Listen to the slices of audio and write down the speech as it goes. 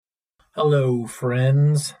Hello,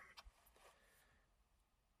 friends.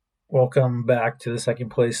 Welcome back to the Second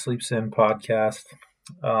Place Sleeps In podcast.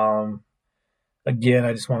 Um, Again,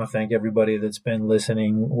 I just want to thank everybody that's been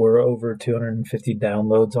listening. We're over 250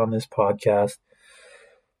 downloads on this podcast.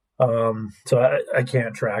 So I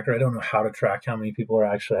can't track, or I don't know how to track how many people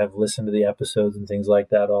have listened to the episodes and things like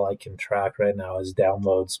that. All I can track right now is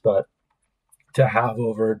downloads. But to have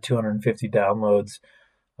over 250 downloads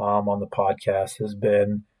on the podcast has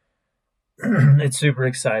been it's super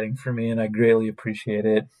exciting for me, and I greatly appreciate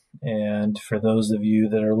it. And for those of you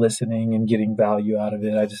that are listening and getting value out of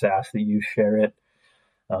it, I just ask that you share it.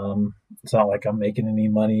 It's not like I'm making any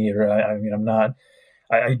money, or I'm not.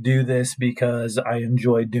 I do this because I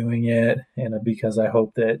enjoy doing it, and because I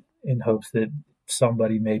hope that, in hopes that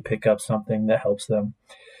somebody may pick up something that helps them.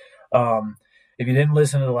 Um, if you didn't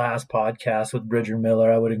listen to the last podcast with Bridger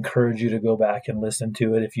Miller, I would encourage you to go back and listen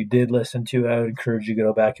to it. If you did listen to it, I would encourage you to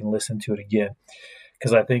go back and listen to it again,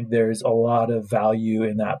 because I think there's a lot of value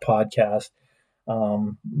in that podcast.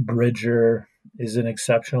 Bridger is an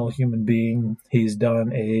exceptional human being. He's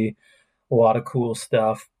done a lot of cool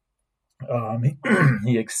stuff.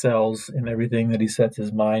 He excels in everything that he sets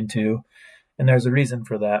his mind to, and there's a reason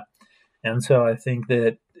for that. And so I think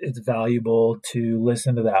that it's valuable to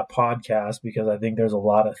listen to that podcast, because I think there's a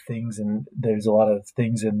lot of things in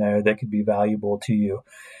there that could be valuable to you.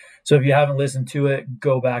 So if you haven't listened to it,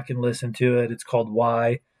 go back and listen to it. It's called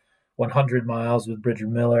Why 100 Miles with Bridger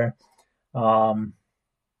Miller. And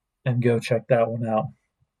go check that one out.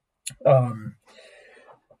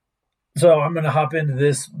 So I'm going to hop into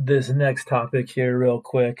this next topic here real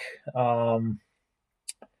quick. The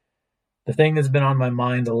thing that's been on my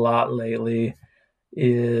mind a lot lately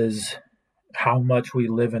is how much we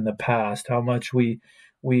live in the past, how much we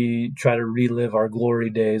try to relive our glory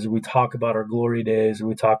days, or we talk about our glory days, or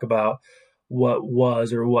we talk about what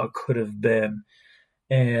was or what could have been.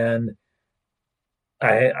 And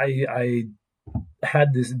I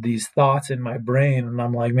had these thoughts in my brain, and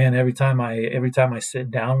I'm like, man, every time I sit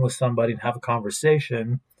down with somebody and have a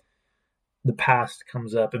conversation, the past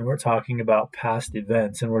comes up, and we're talking about past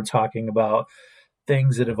events, and we're talking about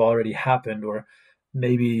things that have already happened, or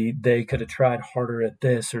maybe they could have tried harder at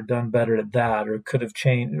this or done better at that, or could have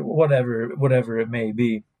changed, whatever it may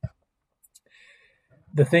be.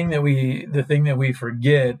 The thing that we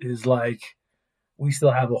forget is, like, we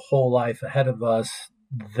still have a whole life ahead of us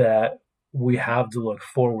that we have to look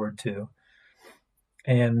forward to.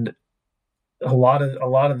 And a lot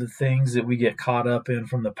of the things that we get caught up in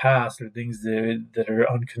from the past are things that are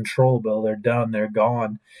uncontrollable. They're done, they're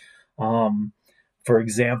gone. For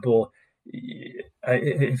example,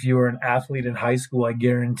 if you were an athlete in high school, I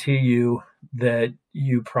guarantee you that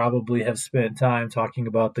you probably have spent time talking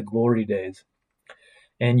about the glory days.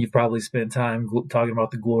 And you've probably spent time talking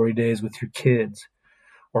about the glory days with your kids,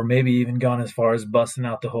 or maybe even gone as far as busting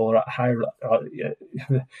out the whole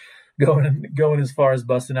going as far as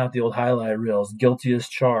busting out the old highlight reels. Guilty as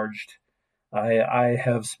charged. I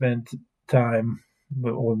have spent time,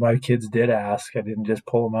 but when my kids did ask, I didn't just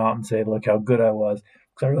pull them out and say, "Look how good I was,"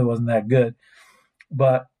 because I really wasn't that good.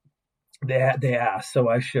 But they asked, so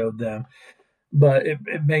I showed them. But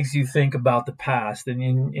it makes you think about the past,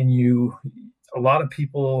 and you a lot of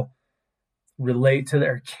people relate to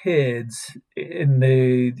their kids, and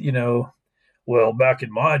well, back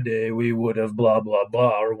in my day, we would have blah, blah,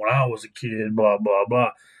 blah, or when I was a kid, blah, blah,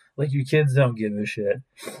 blah. Like, you kids don't give a shit.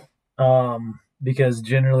 Because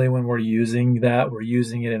generally when we're using that, we're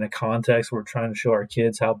using it in a context. We're trying to show our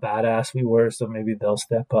kids how badass we were, so maybe they'll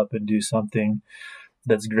step up and do something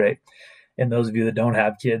that's great. And those of you that don't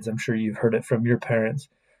have kids, I'm sure you've heard it from your parents.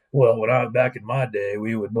 Well, when I was back in my day,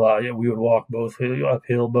 we would walk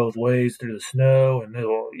uphill both ways through the snow, and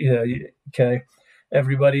okay.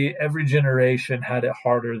 Every generation had it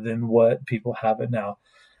harder than what people have it now.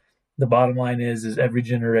 The bottom line is every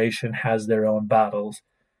generation has their own battles,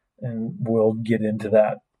 and we'll get into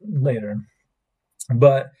that later.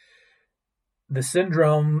 But the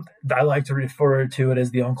syndrome, I like to refer to it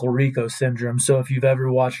as the Uncle Rico syndrome. So if you've ever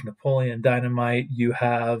watched Napoleon Dynamite, you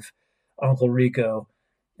have Uncle Rico,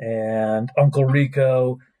 and Uncle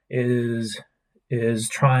Rico is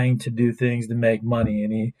trying to do things to make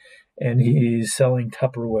money, and he's selling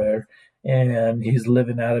Tupperware, and he's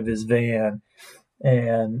living out of his van.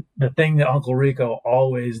 And the thing that Uncle Rico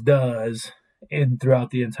always does throughout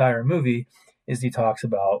the entire movie is he talks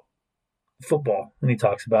about football, and he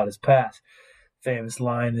talks about his past. Famous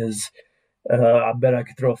line is, "I bet I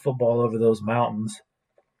could throw a football over those mountains."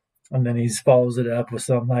 And then he follows it up with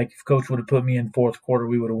something like, "If coach would have put me in fourth quarter,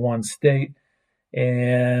 we would have won state."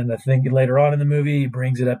 And I think later on in the movie, he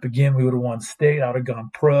brings it up again. We would have won state. I would have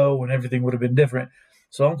gone pro, and everything would have been different.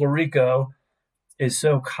 So Uncle Rico is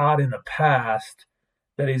so caught in the past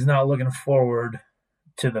that he's not looking forward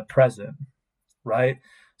to the present, right?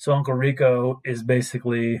 So Uncle Rico is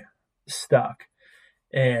basically stuck,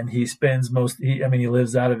 and he spends he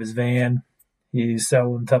lives out of his van. He's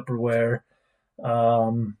selling Tupperware.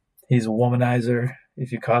 He's a womanizer.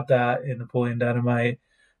 If you caught that in Napoleon Dynamite,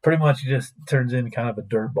 pretty much he just turns into kind of a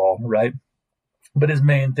dirtball, right? But his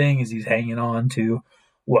main thing is he's hanging on to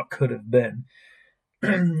what could have been.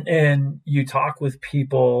 And you talk with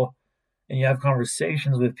people and you have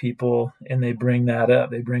conversations with people and they bring that up.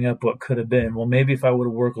 They bring up what could have been. Well, maybe if I would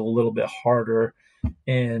have worked a little bit harder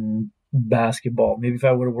in basketball, maybe if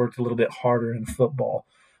I would have worked a little bit harder in football,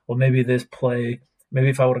 well, maybe this play, maybe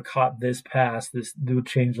if I would have caught this pass, this would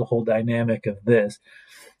change the whole dynamic of this.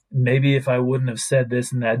 Maybe if I wouldn't have said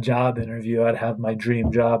this in that job interview, I'd have my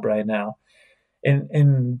dream job right now.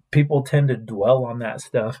 And people tend to dwell on that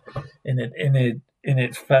stuff, and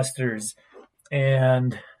it festers.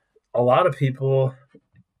 And a lot of people,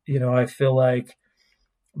 I feel like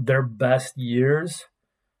their best years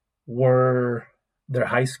were their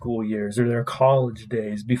high school years or their college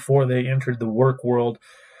days before they entered the work world,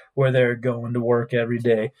 where they're going to work every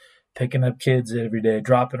day, picking up kids every day,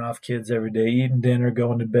 dropping off kids every day, eating dinner,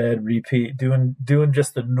 going to bed, repeat, doing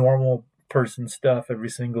just the normal person stuff every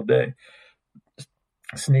single day,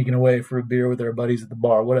 sneaking away for a beer with their buddies at the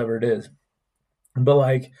bar, whatever it is. But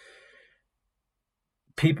like,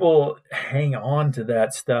 people hang on to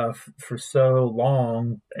that stuff for so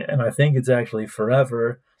long, and I think it's actually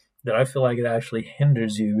forever, that I feel like it actually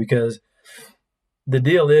hinders you, because the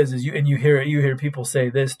deal is you hear people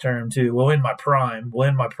say this term too. Well, in my prime,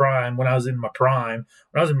 when I was in my prime,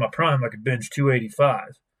 I could bench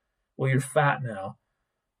 285. Well, you're fat now,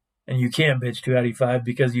 and you can't bench 285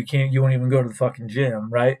 because you won't even go to the fucking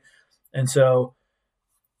gym, right? And so,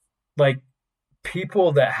 like,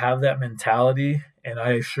 people that have that mentality, and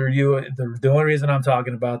I assure you, the only reason I'm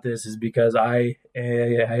talking about this is because I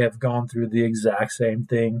have gone through the exact same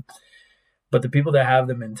thing. But the people that have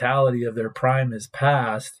the mentality of their prime is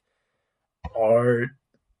past are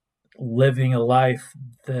living a life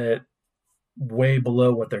that way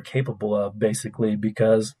below what they're capable of, basically,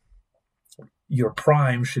 because your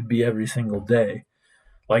prime should be every single day.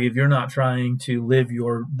 Like, if you're not trying to live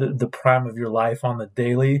the prime of your life on the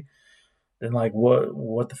daily, then like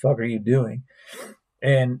what the fuck are you doing?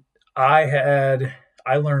 And I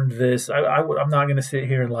learned this. I'm not going to sit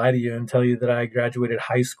here and lie to you and tell you that I graduated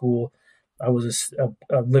high school. I was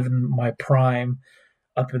living my prime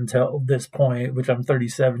up until this point, which I'm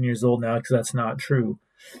 37 years old now, because that's not true.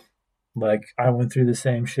 Like, I went through the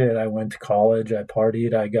same shit. I went to college, I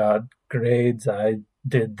partied, I got grades, I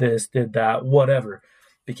did this, did that, whatever.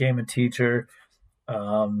 Became a teacher,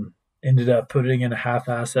 ended up putting in a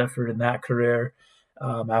half-ass effort in that career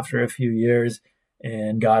after a few years,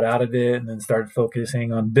 and got out of it, and then started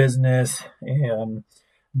focusing on business and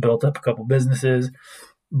built up a couple businesses.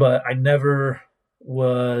 But I never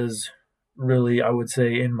was really, I would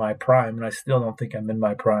say, in my prime, and I still don't think I'm in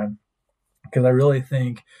my prime, because I really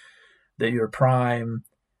think that your prime,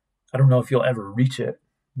 I don't know if you'll ever reach it,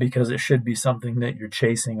 because it should be something that you're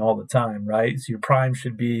chasing all the time, right? So your prime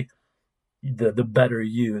should be the better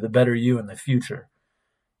you in the future.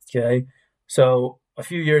 Okay. So a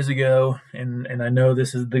few years ago, and I know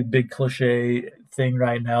this is the big cliche thing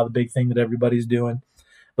right now, the big thing that everybody's doing,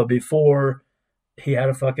 but before he had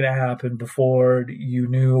a fucking app, and before you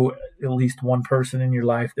knew at least one person in your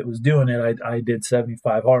life that was doing it, I did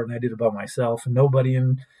 75 hard, and I did it by myself, and nobody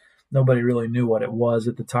really knew what it was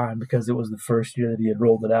at the time, because it was the first year that he had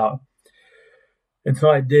rolled it out. And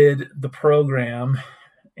so I did the program,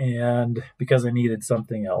 and because I needed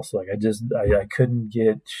something else, like I couldn't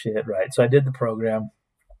get shit right. So I did the program,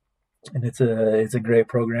 and it's a great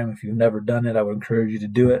program. If you've never done it, I would encourage you to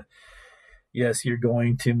do it. Yes, you're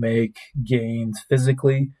going to make gains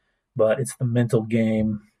physically, but it's the mental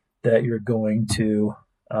game that you're going to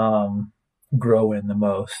grow in the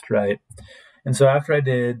most, right? And so after I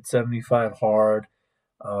did 75 hard,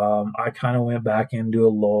 I kind of went back into a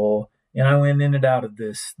lull, and I went in and out of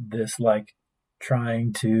this like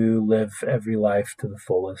trying to live every life to the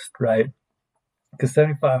fullest, right? Because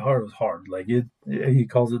 75 hard was hard. Like, he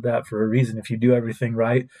calls it that for a reason. If you do everything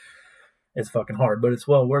right, it's fucking hard, but it's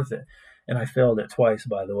well worth it. And I failed it twice,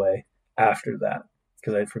 by the way, after that,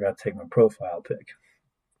 because I forgot to take my profile pic.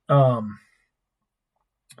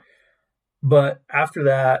 But after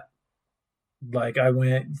that, like, I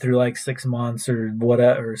went through like 6 months or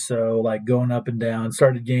whatever, so like going up and down,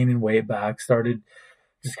 started gaining weight back, started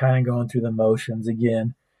just kind of going through the motions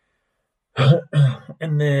again.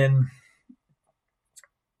 And then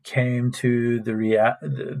came to the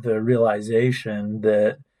realization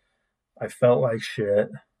that I felt like shit.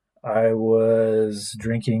 I was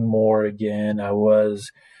drinking more again. I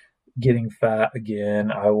was getting fat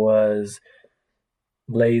again. I was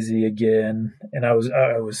lazy again, and I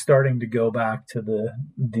was starting to go back to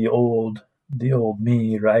the old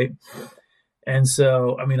me, right? And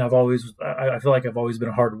so, I mean, I feel like I've always been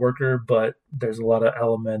a hard worker, but there's a lot of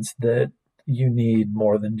elements that you need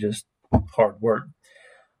more than just hard work.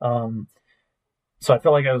 So I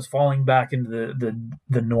felt like I was falling back into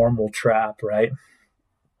the normal trap, right?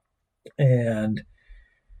 And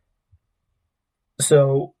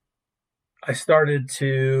so I started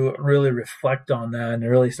to really reflect on that, and it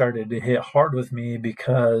really started to hit hard with me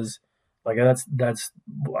because, like, that's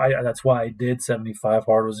why I did 75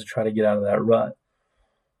 hard, was to try to get out of that rut.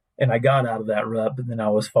 And I got out of that rut, but then I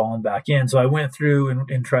was falling back in. So I went through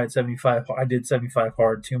and tried 75. I did 75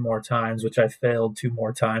 hard 2 more times, which I failed 2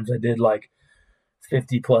 more times. I did like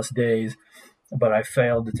 50 plus days, but I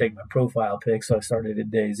failed to take my profile pic. So I started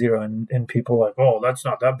at day 0, and people were like, oh, that's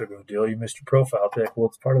not that big of a deal. You missed your profile pic. Well,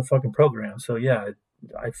 it's part of the fucking program. So yeah,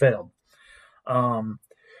 I failed.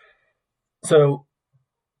 So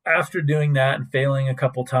after doing that and failing a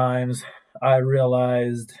couple times, I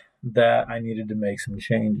realized that I needed to make some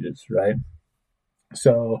changes, right?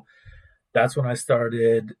 So that's when I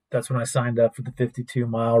signed up for the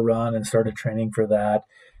 52-mile run and started training for that.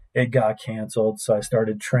 It got canceled, so I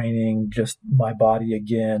started training just my body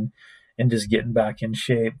again and just getting back in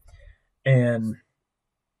shape. And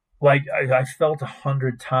like I felt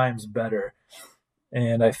 100 times better,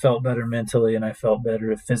 and I felt better mentally, and I felt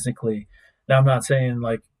better physically. Now, I'm not saying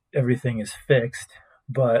like everything is fixed,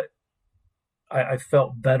 but I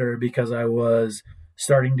felt better because I was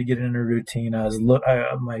starting to get in a routine.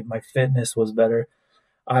 My fitness was better.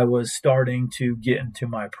 I was starting to get into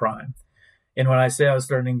my prime. And when I say I was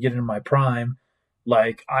starting to get into my prime,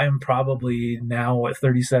 like, I am probably now at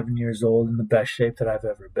 37 years old in the best shape that I've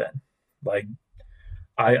ever been. Like,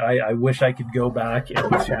 I wish I could go back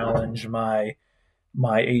and challenge my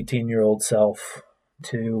 18-year-old self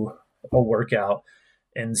to a workout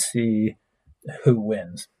and see who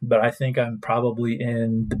wins. But I think I'm probably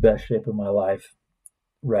in the best shape of my life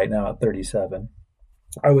right now at 37.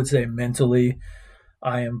 I would say mentally,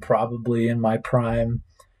 I am probably in my prime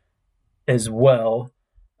as well,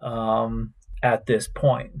 at this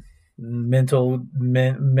point. The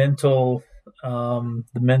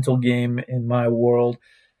mental game in my world,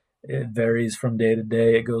 it varies from day to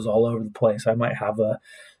day. It goes all over the place. I might have a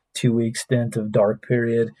 2-week stint of dark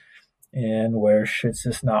period and where shit's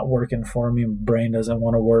just not working for me. My brain doesn't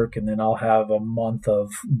want to work, and then I'll have a month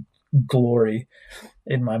of glory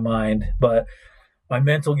in my mind. But my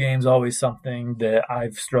mental game is always something that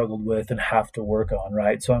I've struggled with and have to work on,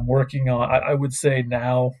 right? So I'm working on, I would say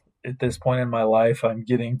now at this point in my life, I'm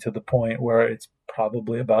getting to the point where it's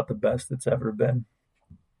probably about the best it's ever been.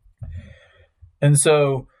 And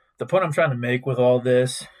so the point I'm trying to make with all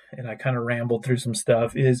this, and I kind of rambled through some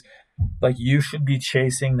stuff, is like, you should be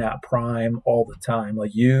chasing that prime all the time.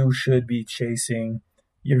 Like, you should be chasing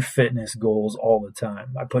your fitness goals all the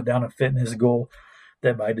time. I put down a fitness goal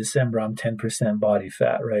that by December I'm 10% body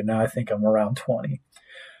fat. Right now I think I'm around 20.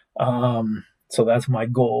 So that's my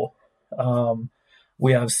goal.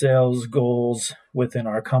 We have sales goals within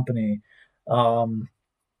our company. I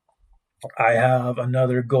have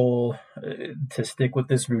another goal to stick with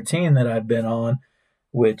this routine that I've been on,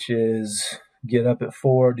 which is get up at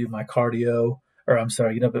 4, do my cardio,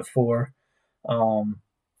 get up at 4,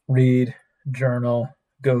 read, journal,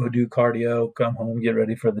 go do cardio, come home, get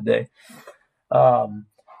ready for the day.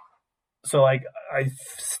 So like, I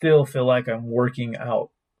still feel like I'm working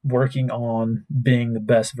on being the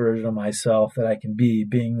best version of myself that I can be,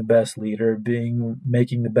 being the best leader,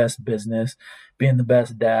 making the best business, being the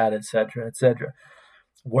best dad, etc., etc.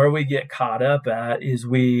 Where we get caught up at is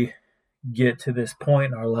we get to this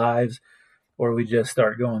point in our lives where we just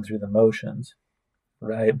start going through the motions,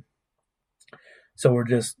 right? So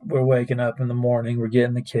we're waking up in the morning, we're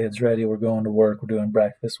getting the kids ready, we're going to work, we're doing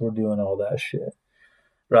breakfast, we're doing all that shit,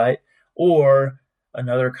 right? Or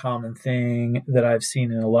another common thing that I've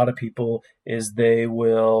seen in a lot of people is they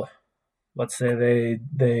will, let's say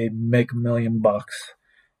they make $1 million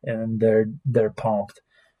and they're pumped,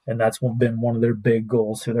 and that's been one of their big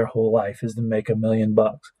goals through their whole life, is to make $1 million.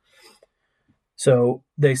 So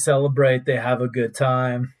they celebrate, they have a good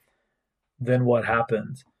time. Then what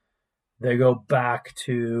happens? They go back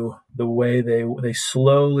to the way they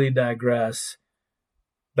slowly digress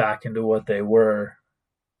back into what they were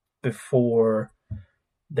before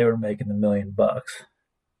they were making $1 million.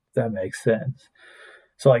 That makes sense.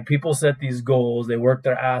 So like people set these goals, they work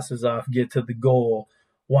their asses off, get to the goal.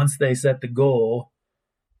 Once they set the goal,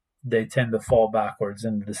 they tend to fall backwards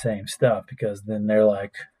into the same stuff because then they're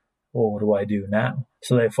like, well, what do I do now?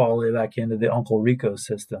 So they fall back into the Uncle Rico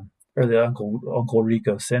system or the Uncle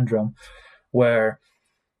Rico syndrome where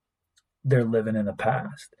they're living in the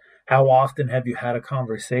past. How often have you had a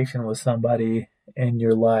conversation with somebody and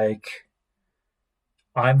you're like,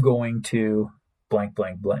 I'm going to blank,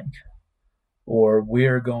 blank, blank, or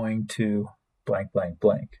we're going to blank, blank,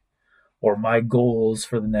 blank, or my goals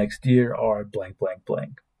for the next year are blank, blank,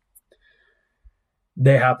 blank.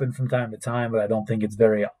 They happen from time to time, but I don't think it's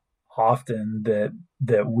very often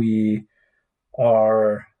that we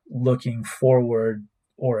are looking forward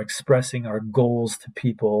or expressing our goals to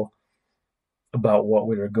people about what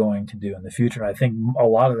we are going to do in the future. And I think a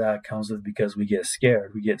lot of that comes with because we get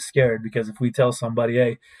scared. We get scared because if we tell somebody,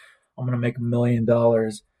 hey, I'm going to make $1 million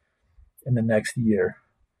in the next year,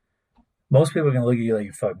 most people are going to look at you like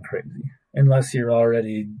you're fucking crazy, unless you're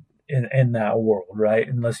already in that world, right?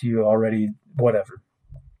 Unless you already, whatever,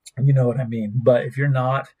 you know what I mean? But if you're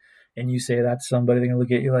not, and you say that to somebody, they're going to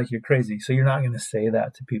look at you like you're crazy. So you're not going to say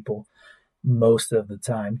that to people most of the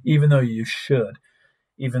time, even though you should.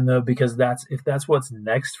 Even though, because if that's what's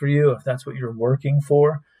next for you, if that's what you're working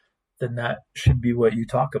for, then that should be what you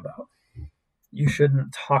talk about. You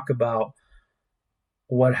shouldn't talk about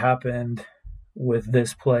what happened with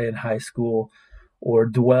this play in high school or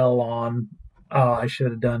dwell on, oh, I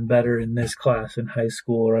should have done better in this class in high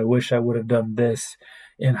school, or I wish I would have done this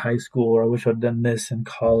in high school, or I wish I'd done this in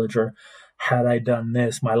college, or had I done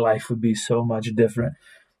this, my life would be so much different.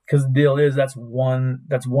 Because the deal is that's one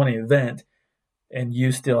event, and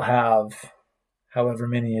you still have however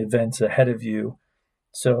many events ahead of you.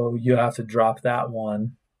 So you have to drop that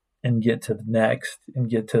one and get to the next and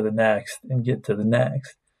get to the next and get to the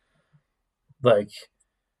next. Like,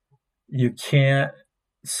 you can't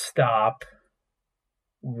stop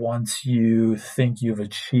once you think you've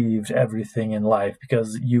achieved everything in life,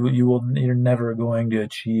 because you're never going to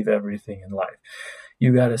achieve everything in life.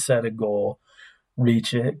 You got to set a goal,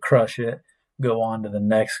 reach it, crush it, go on to the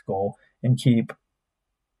next goal, and keep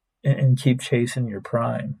chasing your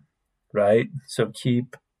prime, right? So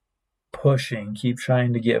keep pushing, keep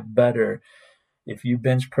trying to get better. If you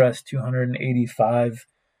bench press 285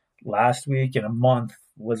 last week, in a month,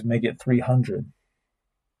 let's make it 300,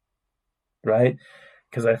 right?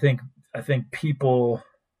 Because I think people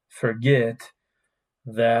forget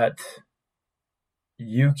that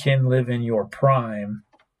you can live in your prime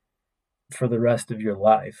for the rest of your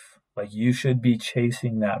life. Like, you should be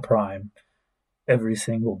chasing that prime every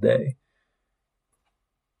single day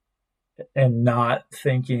and not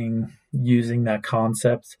using that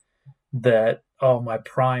concept that, oh, my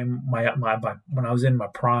prime, my when I was in my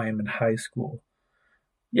prime in high school.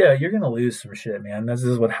 Yeah, you're going to lose some shit, man. This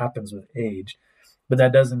is what happens with age. But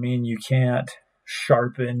that doesn't mean you can't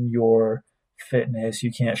sharpen your fitness. You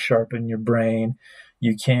can't sharpen your brain.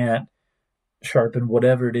 You can't sharpen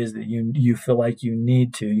whatever it is that you feel like you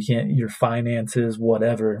need to. You can't, your finances,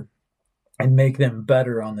 whatever, and make them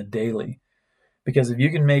better on the daily. Because if you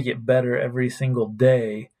can make it better every single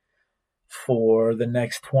day for the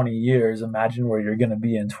next 20 years, imagine where you're going to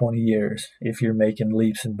be in 20 years if you're making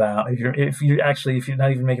leaps and bounds. If you're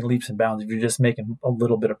not even making leaps and bounds, if you're just making a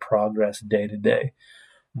little bit of progress day to day,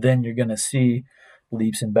 then you're going to see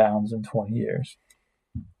leaps and bounds in 20 years.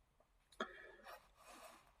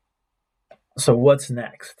 So what's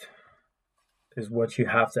next is what you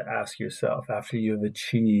have to ask yourself after you've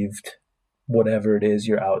achieved whatever it is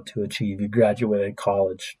you're out to achieve. You graduated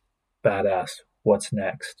college, badass. What's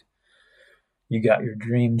next? You got your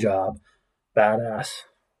dream job, badass.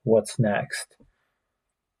 What's next?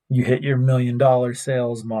 You hit your $1 million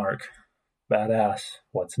sales mark, badass.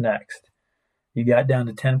 What's next? You got down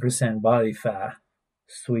to 10% body fat,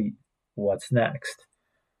 sweet. What's next?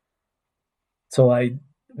 So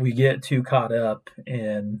we get too caught up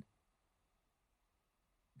in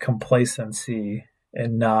complacency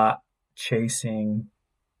and not chasing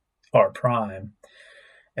our prime.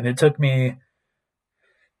 And it took me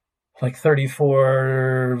like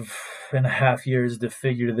 34 and a half years to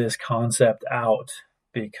figure this concept out,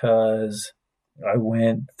 because I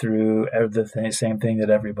went through the same thing that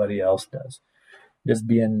everybody else does. Just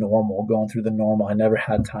being normal, going through the normal. I never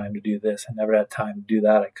had time to do this. I never had time to do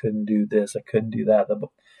that. I couldn't do this. I couldn't do that.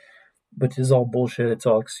 But it's all bullshit. It's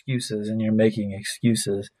all excuses, and you're making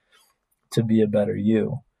excuses to be a better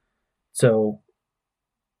you. So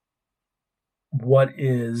what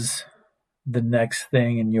is the next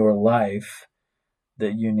thing in your life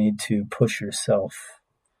that you need to push yourself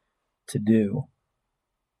to do.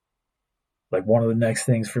 Like one of the next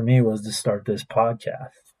things for me was to start this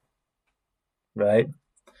podcast, right?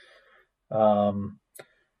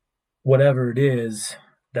 Whatever it is,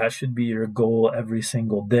 that should be your goal every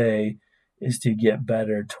single day, is to get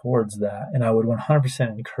better towards that. And I would 100%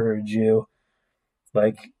 encourage you,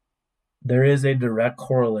 like, there is a direct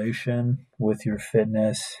correlation with your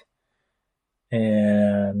fitness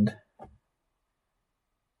and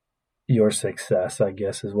your success, I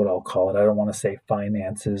guess is what I'll call it. I don't want to say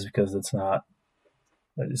finances because it's not.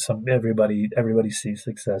 Everybody sees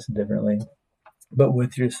success differently, but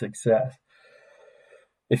with your success,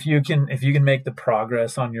 if you can make the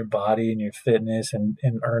progress on your body and your fitness and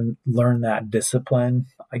learn that discipline,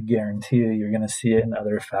 I guarantee you're going to see it in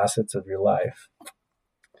other facets of your life.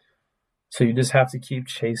 So you just have to keep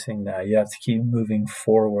chasing that. You have to keep moving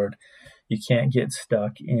forward. You can't get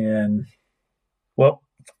stuck in, well,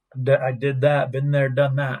 I did that, been there,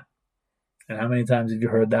 done that. And how many times have you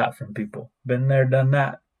heard that from people? Been there, done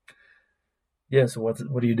that. Yeah, so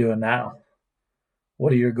what are you doing now?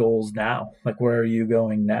 What are your goals now? Like, where are you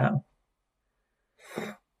going now?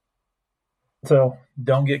 So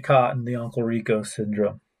don't get caught in the Uncle Rico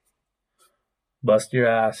syndrome. Bust your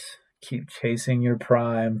ass. Keep chasing your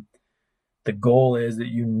prime. The goal is that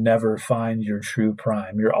you never find your true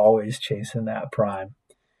prime. You're always chasing that prime.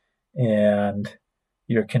 And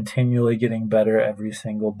you're continually getting better every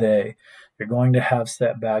single day. You're going to have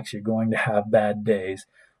setbacks. You're going to have bad days.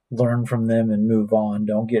 Learn from them and move on.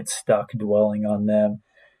 Don't get stuck dwelling on them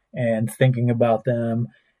and thinking about them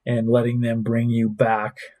and letting them bring you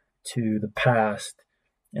back to the past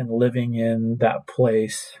and living in that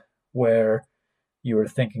place where you were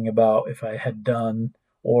thinking about if I had done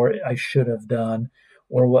or I should have done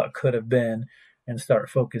or what could have been, and start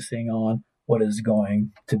focusing on what is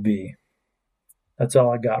going to be. That's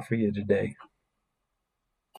all I got for you today.